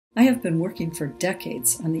I have been working for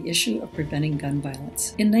decades on the issue of preventing gun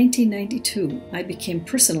violence. In 1992, I became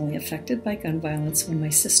personally affected by gun violence when my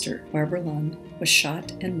sister, Barbara Lund, was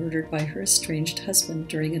shot and murdered by her estranged husband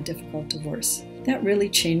during a difficult divorce. That really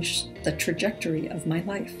changed the trajectory of my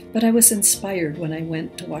life. But I was inspired when I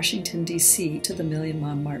went to Washington, D.C. to the Million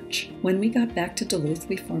Mom March. When we got back to Duluth,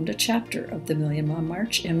 we formed a chapter of the Million Mom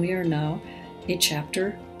March, and we are now a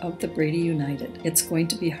chapter of the Brady United. It's going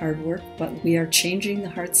to be hard work, but we are changing the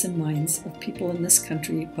hearts and minds of people in this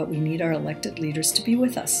country, but we need our elected leaders to be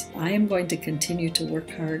with us. I am going to continue to work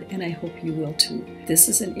hard, and I hope you will too. This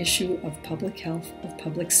is an issue of public health, of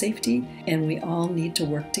public safety, and we all need to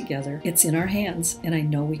work together. It's in our hands, and I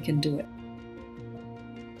know we can do it.